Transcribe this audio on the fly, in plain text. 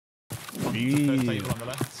The first table on the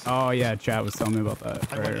left. Oh yeah, chat was telling me about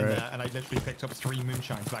that. I went in there and I literally picked up 3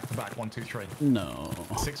 moonshines back to back. 1, 2, 3. No.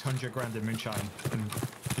 600 grand in moonshine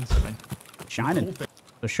instantly. Shining.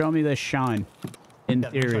 So show me this shine. In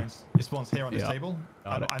theory. It spawns here on this table,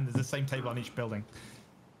 and there's the same table on each building.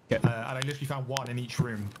 Yeah. And I literally found 1 in each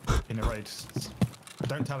room in the raid.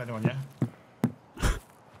 Don't tell anyone, yeah?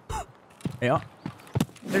 Yeah.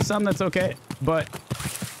 There's some that's okay, but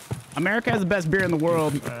America has the best beer in the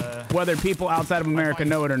world, whether people outside of America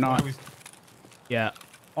know it or not. Yeah.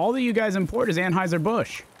 All that you guys import is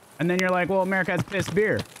Anheuser-Busch. And then you're like, well, America has piss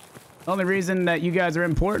beer. The only reason that you guys are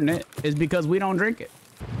importing it is because we don't drink it.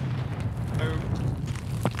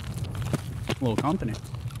 Little company.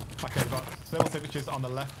 Okay, we've got thermal signatures on the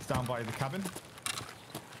left down by the cabin.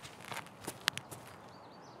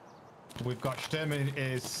 We've got Sturman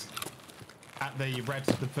is at the red,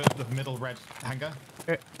 the middle red hangar.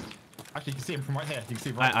 Okay. Actually, you can see him from right here. You can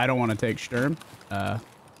see right. I don't want to take Sturm.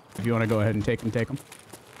 If you want to go ahead and take him, take him.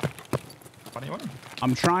 Why don't you want him?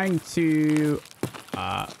 I'm trying to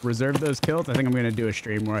reserve those kills. I think I'm going to do a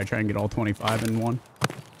stream where I try and get all 25 in one.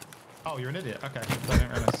 Oh, you're an idiot. Okay. I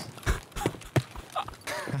didn't realize.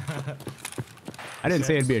 I didn't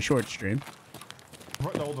say it'd be a short stream.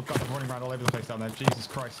 All the guys running around all over the place down there. Jesus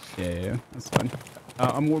Christ. Yeah, that's fine.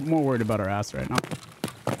 I'm more worried about our ass right now.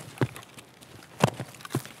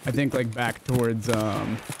 I think like back towards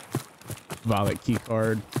Violet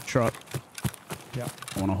Keycard truck. Yeah.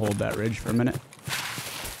 I want to hold that ridge for a minute.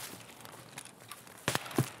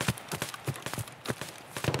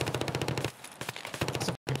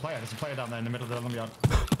 There's a player down there in the middle of the lumberyard.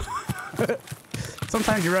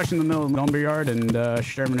 Sometimes you rush in the middle of the lumberyard and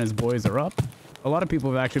Sherman and his boys are up. A lot of people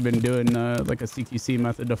have actually been doing like a CQC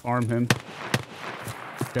method to farm him,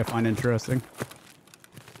 which I find interesting.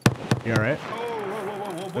 You alright?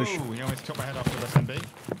 Whoa. You almost took my head off with SMB.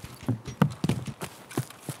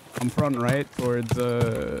 I'm front right towards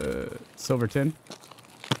Silverton.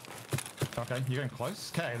 Okay, you're getting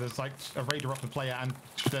close. Okay, there's like a raider up the player and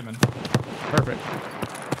Sturman. Perfect.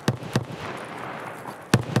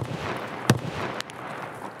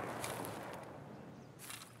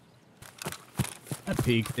 That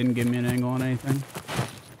peak didn't give me an angle on anything.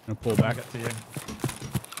 I'm gonna pull back. Get to you.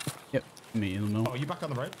 Yep, me in the middle. Oh, are you back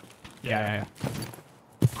on the road? Yeah.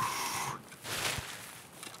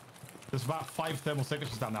 There's about 5 thermal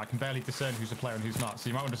signatures down there. I can barely discern who's a player and who's not. So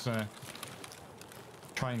you might want to just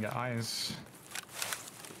try and get eyes.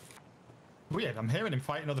 Weird. I'm hearing him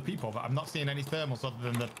fighting other people, but I'm not seeing any thermals other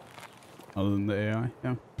than the. Other than the AI,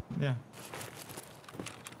 yeah. Yeah.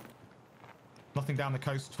 Nothing down the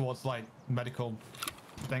coast towards like medical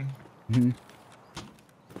thing.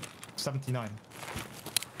 79.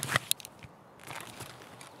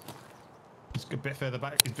 It's a bit further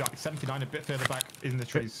back. It's like 79, a bit further back in the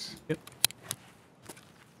trees. Yep.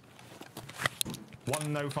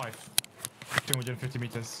 105. 250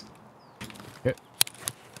 meters. Yep.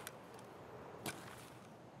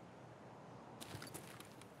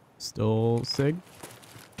 Still SIG?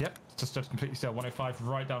 Yep. Just completely still. 105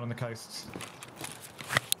 right down on the coast.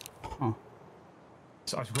 Huh.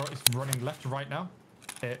 So it's running left to right now.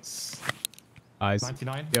 It's Eyes.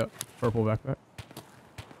 99. Yep. Purple backpack.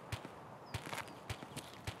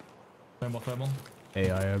 Thermal.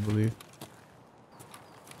 AI, I believe.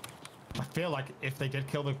 I feel like if they did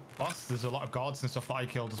kill the boss, there's a lot of guards and stuff that I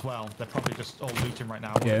killed as well. They're probably just all looting right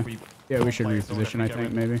now. Yeah. We should reposition, I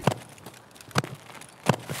think, maybe.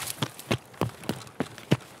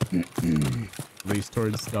 At least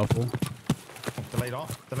towards Stuffle. Delayed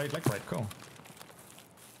off. Delayed leg break. Cool.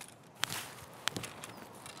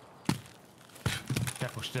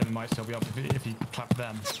 Careful, Sturman might still be up if you clap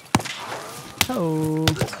them. Oh.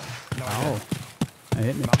 No Ow. That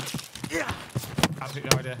hit me. Yeah. Absolutely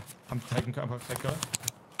no idea. I'm taking cover. I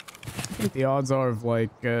think the odds are of like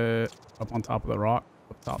up on top of the rock.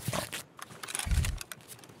 Up top.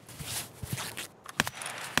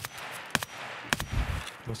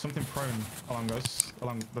 There was something prone along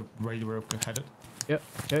the way we were headed. Yep.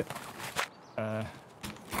 Okay. I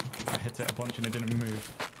hit it a bunch and it didn't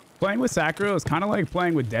move. Playing with Sacriel is kind of like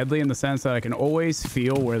playing with Deadly in the sense that I can always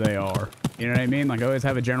feel where they are. You know what I mean? Like I always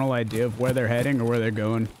have a general idea of where they're heading or where they're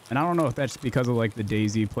going. And I don't know if that's because of like the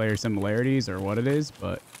DayZ player similarities or what it is,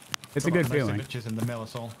 but it's a good feeling. Bitches in the mill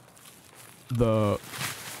is all. The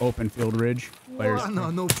open field ridge players. No.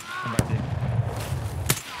 I'm back to you.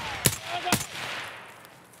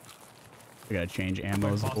 We gotta change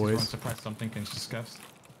ammos, boys. Suppress something and just scuffs.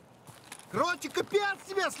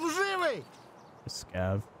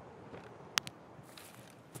 Scav.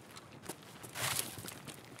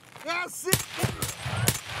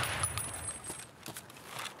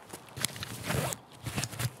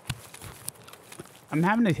 I'm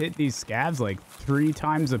having to hit these scavs like 3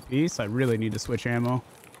 times a piece. I really need to switch ammo.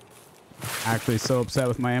 Actually, so upset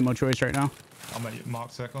with my ammo choice right now. I'm at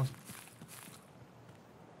mark circles.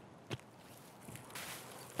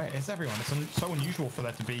 Wait, it's everyone. It's so unusual for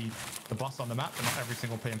there to be the boss on the map, but not every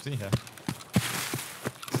single PMC here.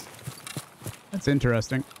 That's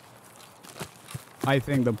interesting. I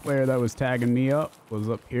think the player that was tagging me up was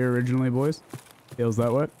up here originally, boys. Feels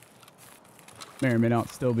that way. May or may not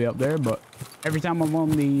still be up there, but every time I'm on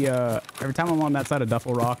that side of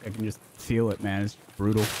Duffel Rock, I can just feel it, man. It's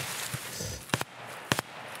brutal.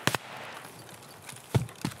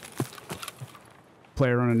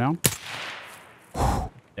 Player running down.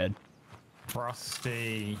 Dead.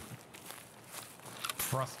 Frosty.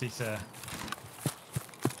 Frosty, sir.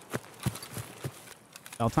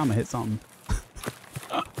 All time I hit something.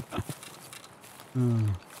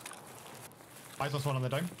 I saw one on the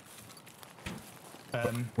dome.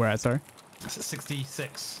 Where at, sorry?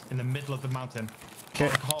 66 in the middle of the mountain. Okay.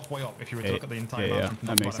 Like halfway up, if you were to look at the entire mountain.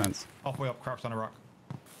 Yeah, that makes sense. Halfway up, crouched on a rock.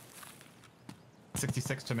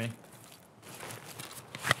 66 to me.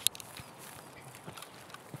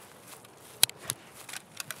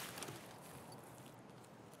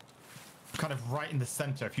 Kind of right in the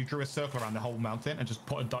center. If you drew a circle around the whole mountain and just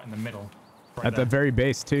put a dot in the middle. Right at the very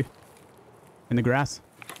base, too. In the grass.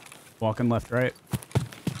 Walking left, right.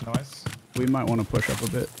 Nice. We might want to push up a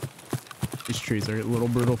bit. These trees are a little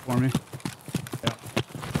brutal for me. Yeah.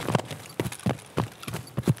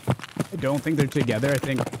 I don't think they're together. I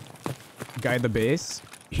think guy at the base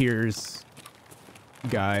hears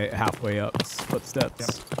guy halfway up's footsteps.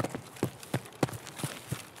 Yep.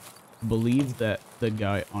 Believe that the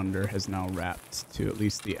guy under has now wrapped to at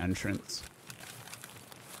least the entrance.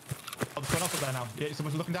 Oh, there's someone else up there now. Yeah,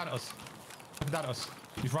 someone's looking down at us. Looking down at us.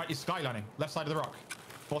 He's right, he's skylining. Left side of the rock.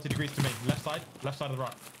 40 degrees to me. Left side of the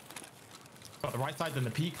rock. Got the right side, then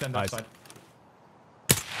the peak, then the left side.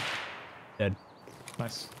 Dead.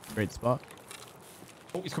 Nice. Great spot.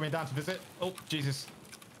 Oh, he's coming down to visit. Oh, Jesus.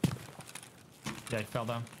 Yeah, he fell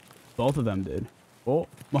down. Both of them did. Oh.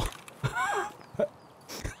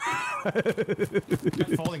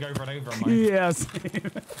 Falling over and over on mine. Yes.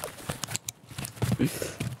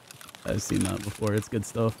 I've seen that before. It's good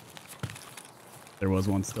stuff. There was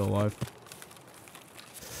one still alive.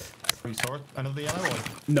 You saw it? Another yellow or?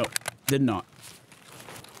 No, did not.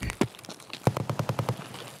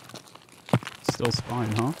 Still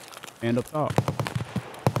spine, huh? And up top.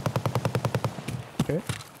 Okay.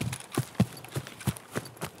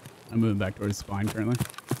 I'm moving back towards spine currently.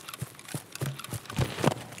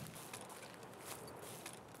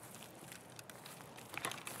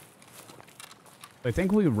 I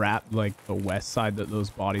think we wrap like the west side that those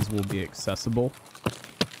bodies will be accessible.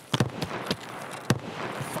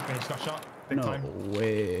 Fucking just got shot. Big No time.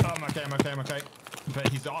 way. Oh, I'm okay. But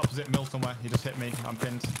he's opposite mill somewhere. He just hit me. I'm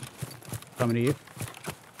pinned. Coming to you.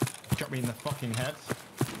 Got me in the fucking head.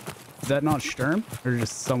 Is that not Sturm? Or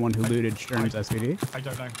just someone who looted Sturm's SVD? I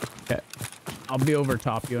don't know. Okay. I'll be over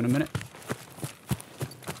top you in a minute.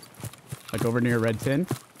 Like over near red tin.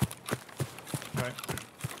 Okay.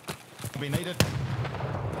 I'll be needed.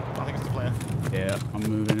 I think it's the player. Yeah, I'm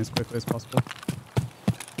moving as quickly as possible.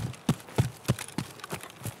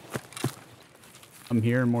 I'm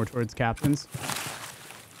here more towards captains.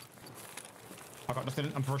 I got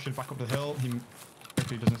nothing. I'm rushing back up the hill. He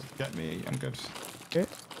hopefully doesn't get me. I'm good. Okay.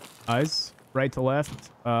 Eyes. Right to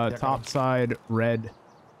left. Top side, red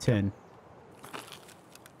tin.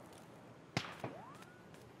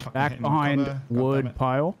 Back behind wood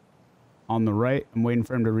pile. On the right. I'm waiting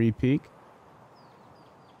for him to re-peek.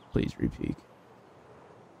 Please re-peek.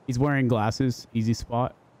 He's wearing glasses. Easy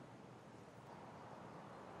spot.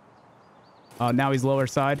 Now he's lower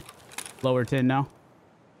side. Lower tin now.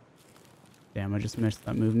 Damn, I just missed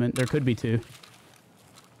that movement. There could be two.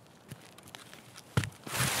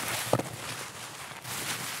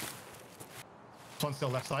 One's still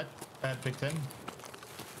left side. Big tin.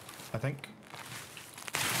 I think.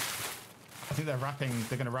 I think they're wrapping.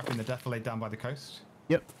 They're going to wrap in the defilade down by the coast.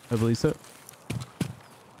 Yep, I believe so.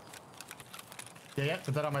 Yeah.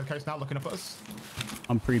 So they're on the coast now, looking up at us.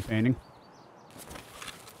 I'm pre-painting.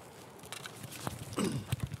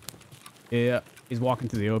 Yeah, he's walking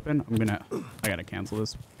to the open. I gotta cancel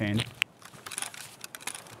this pain.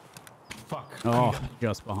 Fuck. Oh,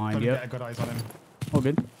 just behind you. Get a good eyes on him. Oh,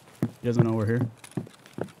 good. He doesn't know we're here.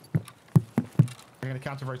 I'm going to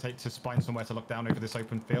counter rotate to spine somewhere to look down over this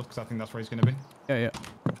open field because I think that's where he's going to be. Yeah.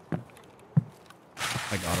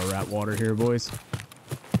 I got a rat water here, boys.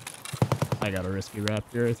 I got a risky wrap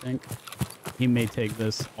here, I think. He may take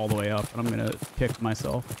this all the way up, and I'm going to kick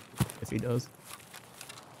myself if he does.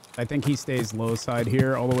 I think he stays low side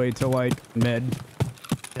here all the way to like mid.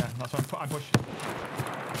 Yeah, that's what I'm pushing.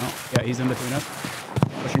 Oh, yeah, he's in between us.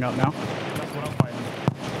 Pushing up now. That's what I'm fighting.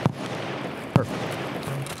 Perfect.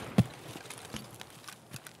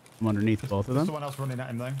 I'm underneath both of them. There's someone else running at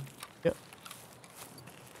him though. Yep.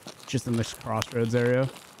 Just in this crossroads area.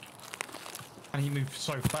 And he moved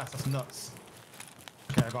so fast, that's nuts.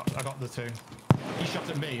 Okay, I got the two. He shot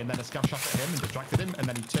at me and then a scav shot at him and distracted him and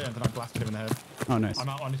then he turned and I blasted him in the head. Oh, nice. I'm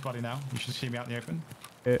out on his body now. You should see me out in the open.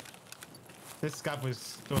 This scav there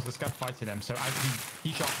was the scav fighting him. So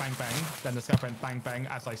he shot bang bang, then the scav went bang bang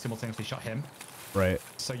as I simultaneously shot him. Right.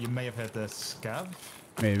 So you may have heard the scav.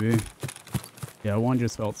 Maybe. Yeah, one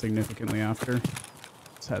just felt significantly after.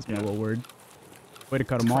 This has me a little worried. Way to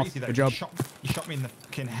cut him off. Good job. He shot me in the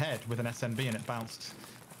fucking head with an SMB and it bounced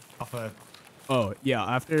off a... Oh, yeah.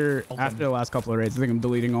 After the last couple of raids, I think I'm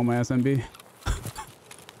deleting all my SMB.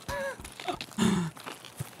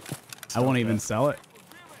 I won't even sell it.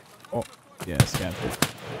 Oh, yeah, scav it.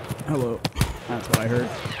 Hello. That's what I heard.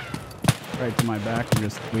 Right to my back. I'm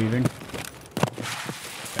just leaving.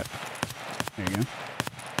 Yep. There you go.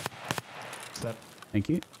 Step. Thank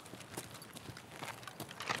you.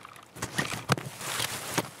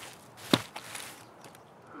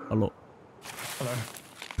 Hello. Hello.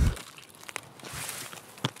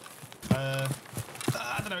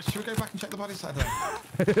 I don't know. Should we go back and check the bodies? I don't know.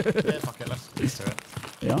 Yeah, fuck it. Let's do it.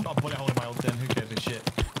 Yeah. Got a bullet hole in my old den. Who cares a shit?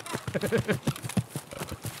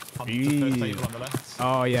 On the first table on the left.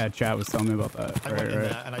 Oh yeah, chat was telling me about that. I went in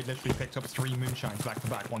there and I literally picked up 3 moonshines back to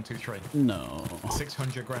back. 1, 2, 3. No.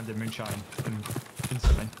 600 grand in moonshine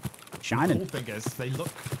instantly. Shining. The cool thing is they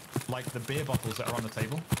look like the beer bottles that are on the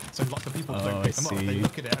table. So lots of people don't I pick them up. They see.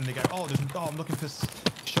 look at it and they go, oh, I'm looking for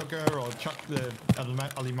sugar or the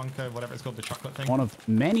alimanca, whatever it's called, the chocolate thing. One of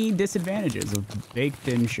many disadvantages of baked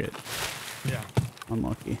in shit. Yeah.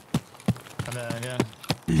 Unlucky. And yeah,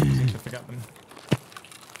 seem to forget them.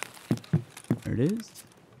 There it is.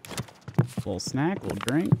 Little snack, little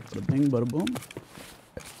drink, bada bing, bada boom.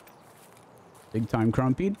 Big time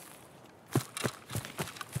crumpied.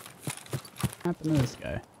 What happened to this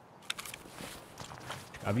guy?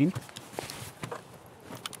 Gavin?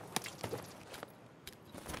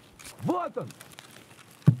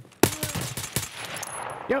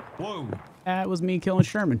 Yep. Whoa. That was me killing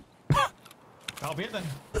Sherman. That'll be it then.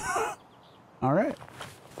 All right.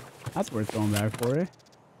 That's worth going back for, eh?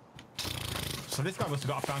 So this guy must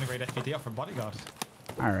have got a founding grade FPD off from bodyguard.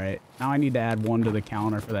 All right. Now I need to add 1 to the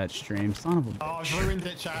counter for that stream. Son of a bitch. Oh, I've ruined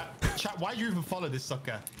it, chat. Chat, why do you even follow this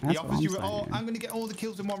sucker? That's He offers you, what I'm oh, saying. I'm going to get all the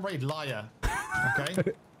kills in one raid. Liar.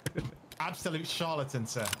 Okay? Absolute charlatan,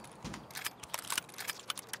 sir.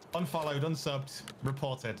 Unfollowed, unsubbed,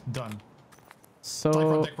 reported, done. So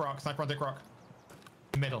Sniper on Dick Rock, sniper on Dick Rock.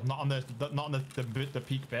 Middle, not on the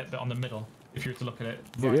peak bit, but on the middle. If you were to look at it,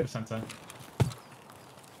 right in the center.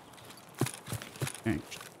 okay,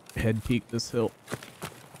 head peek this hill.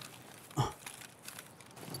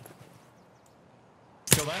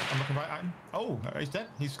 Still there? I'm looking right at him. Oh, he's dead.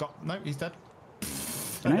 He's got he's dead.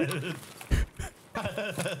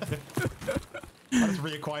 I just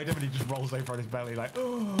reacquired him and he just rolls over on his belly like,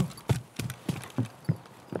 oh.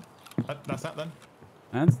 That's that then.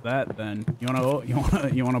 That's that then. You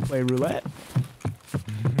wanna play roulette?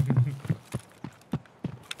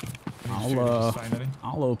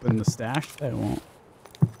 I'll open the stash. They won't.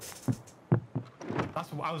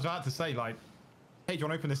 That's what I was about to say. Like, hey, do you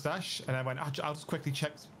want to open the stash? And I went, I'll just quickly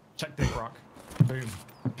check Dick Rock. Boom.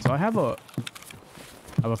 So I have a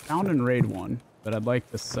found and raid one that I'd like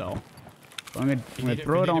to sell. So I'm gonna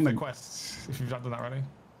throw it on the quests. If you've not done that already.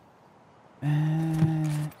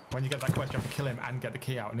 When you get that quest, you have to kill him and get the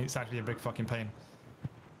key out, and it's actually a big fucking pain.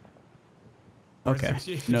 Okay,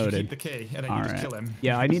 noted. You keep the key and then you just kill him.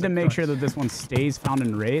 Yeah, I need to make sure that this one stays found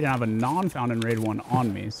in raid, and I have a non-found in raid one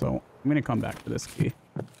on me, so I'm gonna come back to this key.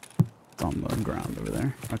 It's on the ground over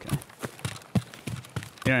there. Okay.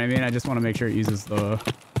 You know what I mean? I just want to make sure it uses the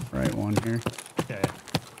right one here. Yeah.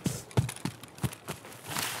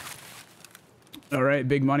 All right,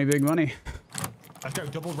 big money, big money. Let's go,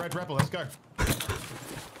 double red rebel. Let's go.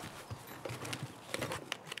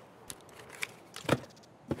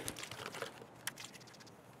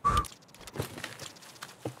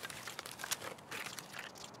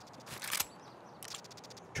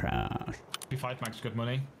 Trash. 5 max, good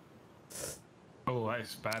money. Oh,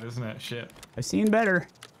 that's bad, isn't it? Shit. I've seen better.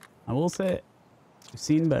 I will say it. I've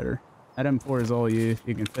seen better. That M4 is all you if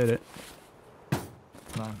you can fit it.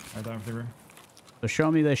 No, I don't have the room. So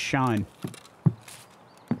show me this shine.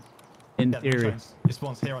 In theory. It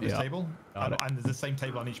spawns here on this table, and there's the same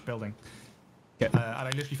table on each building. Okay. And I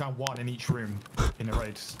literally found one in each room in the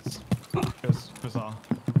raid. It was bizarre.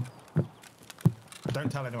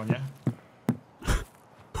 Don't tell anyone, yeah?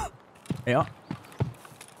 Yeah.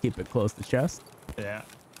 Keep it close to chest. Yeah.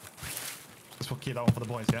 Just we'll keep that one for the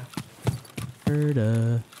boys, yeah? I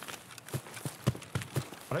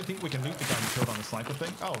don't think we can loot the guy who killed on the sniper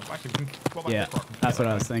thing. Oh, actually, we can... What about Yeah, that's what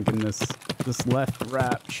I was thinking. This left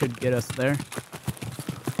wrap should get us there.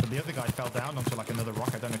 But the other guy fell down onto like another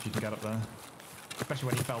rock. I don't know if you can get up there. Especially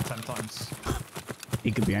when he fell 10 times.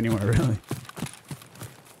 He could be anywhere, really.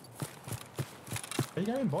 Where you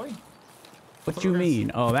going, boy? What you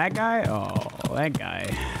mean? Oh, that guy? Oh, that guy.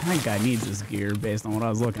 That guy needs his gear based on what I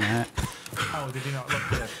was looking at. Oh, did he not look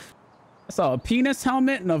good? I saw a penis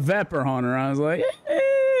helmet and a Vepr hunter. I was like,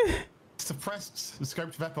 Suppressed the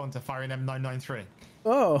scoped Vepr onto firing M993.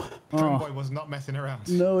 Oh. Boy was not messing around.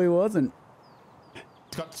 No, he wasn't. He's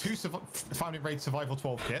got 2 founding raid survival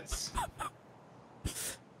 12 kits.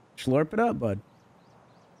 Slurp it up, bud.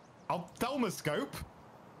 Thelma scope.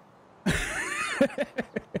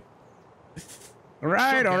 All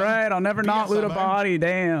right, all right. I'll never not loot a body.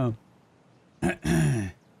 Damn.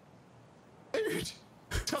 Dude, it's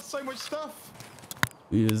got so much stuff.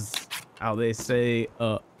 He is, how they say,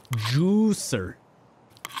 a juicer.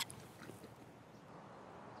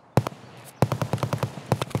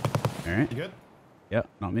 All right. You good? Yep,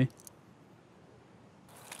 not me.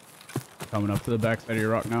 Coming up to the backside of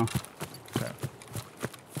your rock now. Okay.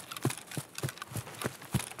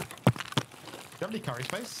 Do you have any carry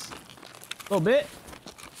space? A little bit.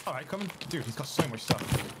 All right, come on. Dude, he's got so much stuff.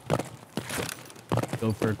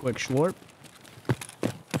 Go for a quick slurp.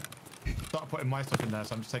 Started putting my stuff in there,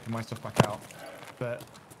 so I'm just taking my stuff back out. But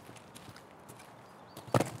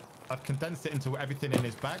I've condensed it into everything in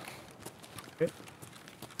his bag. Okay.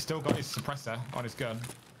 He's still got his suppressor on his gun.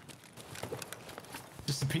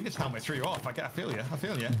 Just the penis helmet threw you off. I feel you. I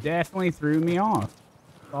feel you. Definitely threw me off.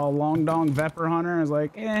 Saw long dong Vepr hunter. I was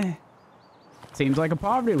like, seems like a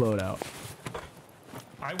poverty loadout.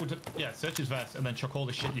 I would, yeah, search his vest and then chuck all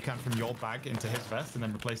the shit you can from your bag into his vest and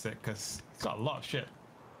then replace it because he's got a lot of shit.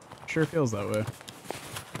 Sure feels that way.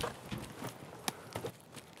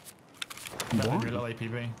 That real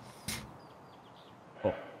APB.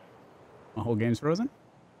 Oh, my whole game's frozen.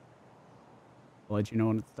 I'll let you know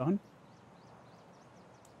when it's done.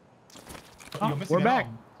 Oh, we're back.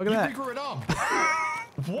 Arm. Look at that. You grew an arm.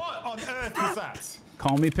 What on earth was that?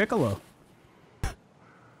 Call me Piccolo.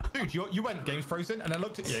 Dude, you went game frozen and I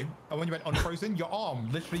looked at you, and when you went unfrozen, your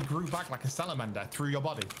arm literally grew back like a salamander through your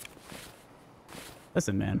body.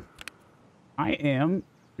 Listen, man. I am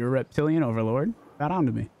your reptilian overlord. Bow down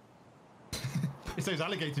to me. It's those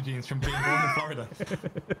alligator genes from being born in Florida.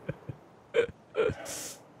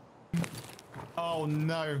 Oh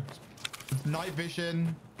no. Night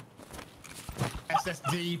vision.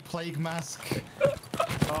 SSD, plague mask.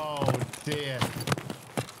 Oh dear.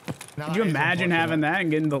 Now Could you imagine having that and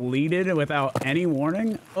getting deleted without any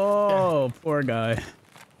warning? Oh, yeah. Poor guy.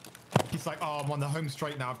 He's like, oh, I'm on the home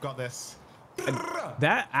straight now. I've got this.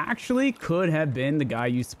 That actually could have been the guy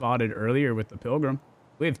you spotted earlier with the pilgrim.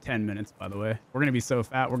 We have 10 minutes, by the way. We're going to be so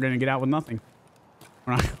fat, we're going to get out with nothing.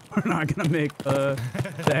 We're not going to make the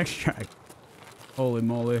extract. Holy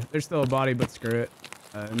moly. There's still a body, but screw it.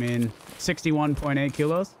 I mean, 61.8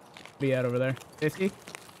 kilos. Be out over there. 50?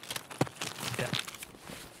 Yeah.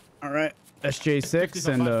 All right. SJ6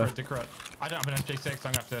 and... I don't have an SJ6, so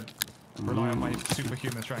I'm going to have to rely on my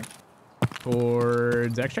superhuman strength.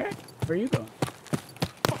 Towards extract? Where are you going?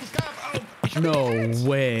 Fuck this guy. Oh, no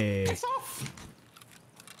way. Piss off.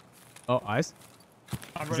 Oh, eyes?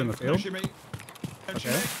 He's in the field? Shoot me.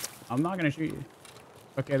 Okay. I'm not going to shoot you.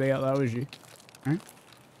 Okay, that was you. All right.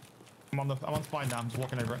 I'm on spine now. I'm just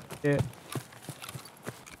walking over it. Yeah.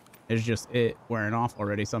 It's just it wearing off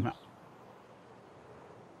already somehow.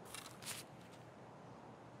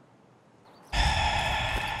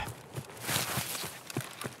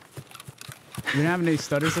 You been having any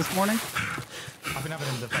stutters this morning? I've been having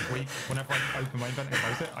them this week. Whenever I open my invent and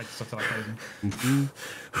close it, I just stutter like crazy.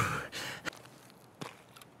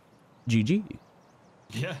 GG.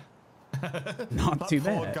 Yeah. Not too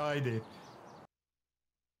bad. Poor guy, dude.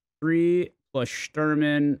 3 plus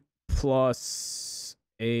Sturman plus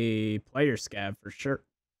a player scab for sure.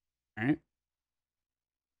 All right.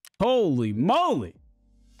 Holy moly.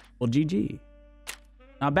 Well, GG.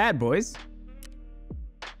 Not bad, boys.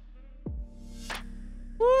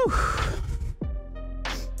 Woo.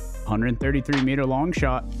 133 meter long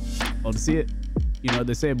shot. Love to see it. You know what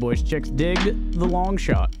they say, boys. Chicks dig the long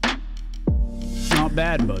shot. Not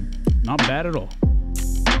bad, bud. Not bad at all.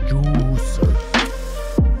 Juicer.